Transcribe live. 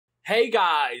Hey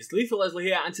guys, Lethal Leslie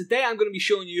here, and today I'm going to be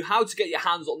showing you how to get your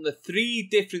hands on the 3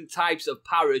 different types of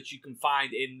parrots you can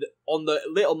find on the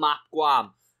little map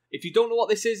Guarma. If you don't know what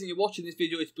this is and you're watching this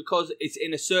video, it's because it's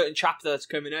in a certain chapter that's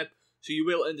coming up, so you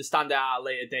will understand it at a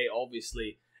later date,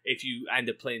 obviously, if you end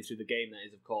up playing through the game, that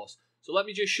is, of course. So let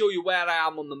me just show you where I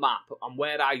am on the map and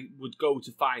where I would go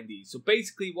to find these. So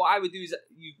basically what I would do is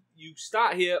you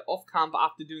start here off camp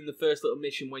after doing the first little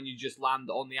mission when you just land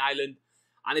on the island.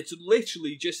 And it's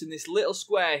literally just in this little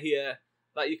square here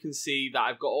that you can see that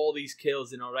I've got all these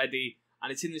kills in already.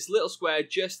 And it's in this little square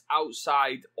just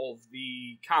outside of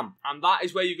the camp. And that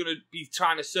is where you're going to be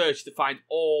trying to search to find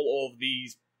all of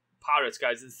these parrots,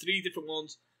 guys. There's 3 different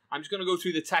ones. I'm just going to go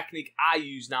through the technique I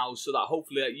use now so that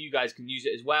hopefully you guys can use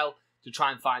it as well to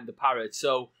try and find the parrots.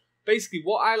 So basically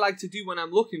what I like to do when I'm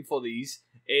looking for these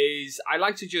is I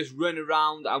like to just run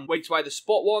around and wait to either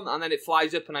spot one and then it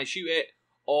flies up and I shoot it,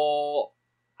 or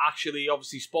actually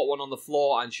obviously spot one on the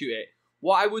floor and shoot it.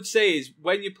 What I would say is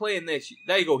when you're playing this,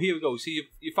 there you go, here we go. See,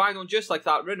 you find one just like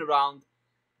that, run around.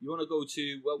 You want to go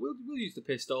to, well, we'll use the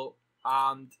pistol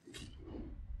and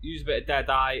use a bit of dead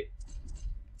eye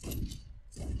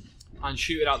and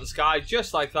shoot it out the sky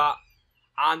just like that.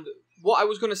 And what I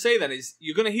was going to say then is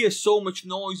you're going to hear so much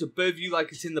noise above you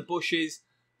like it's in the bushes.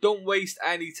 Don't waste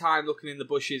any time looking in the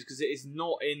bushes because it is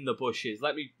not in the bushes.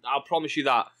 I'll promise you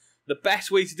that. The best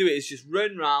way to do it is just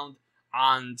run around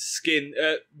and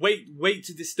wait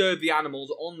to disturb the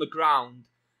animals on the ground,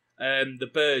 the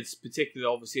birds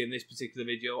particularly, obviously in this particular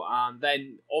video, and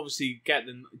then obviously get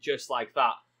them just like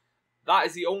that. That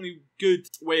is the only good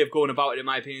way of going about it, in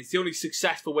my opinion. It's the only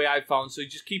successful way I've found. So you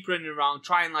just keep running around,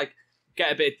 try and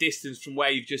get a bit of distance from where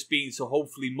you've just been, so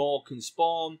hopefully more can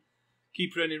spawn.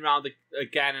 Keep running around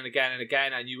again and again and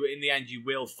again, and in the end you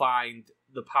will find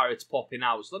the parrots popping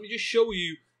out. So let me just show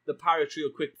you the parrot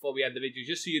real quick before we end the video,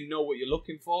 just so you know what you're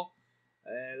looking for.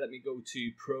 Let me go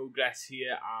to progress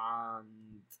here,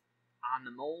 and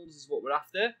animals is what we're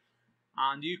after.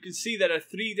 And you can see there are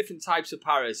 3 different types of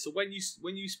parrots. So when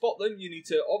you spot them, you need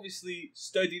to obviously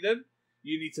study them,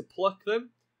 you need to pluck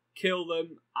them, kill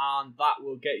them, and that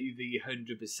will get you the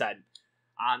 100%.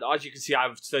 And as you can see,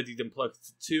 I've studied and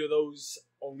plucked 2 of those,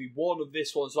 only 1 of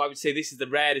this one. So I would say this is the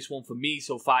rarest one for me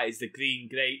so far, is the green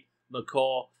great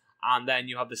macaw. And then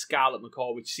you have the scarlet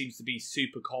macaw, which seems to be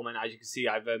super common. As you can see,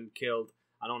 I've killed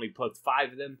and only plucked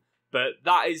 5 of them. But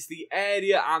that is the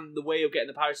area and the way of getting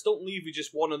the parrots. Don't leave with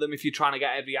just 1 of them if you're trying to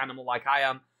get every animal like I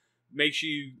am. Make sure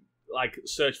you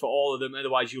search for all of them.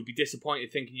 Otherwise, you'll be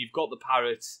disappointed thinking you've got the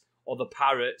parrots or the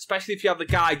parrot. Especially if you have the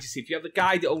guide. You see, if you have the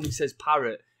guide, it only says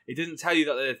parrot. It doesn't tell you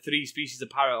that there are 3 species of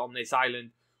parrot on this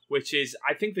island, which is,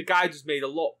 I think the guide was made a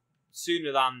lot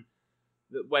sooner than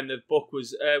when the book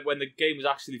was, when the game was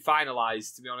actually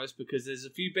finalized, to be honest, because there's a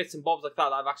few bits and bobs like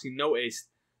that I've actually noticed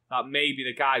that maybe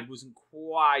the guide wasn't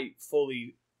quite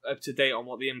fully up to date on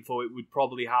what the info it would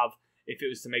probably have if it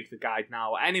was to make the guide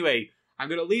now. Anyway, I'm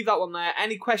going to leave that one there.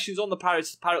 Any questions on the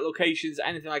parrots, parrot locations,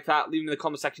 anything like that, leave them in the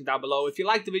comment section down below. If you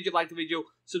like the video,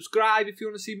 subscribe if you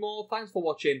want to see more. Thanks for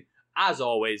watching, as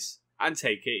always, and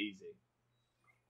take it easy.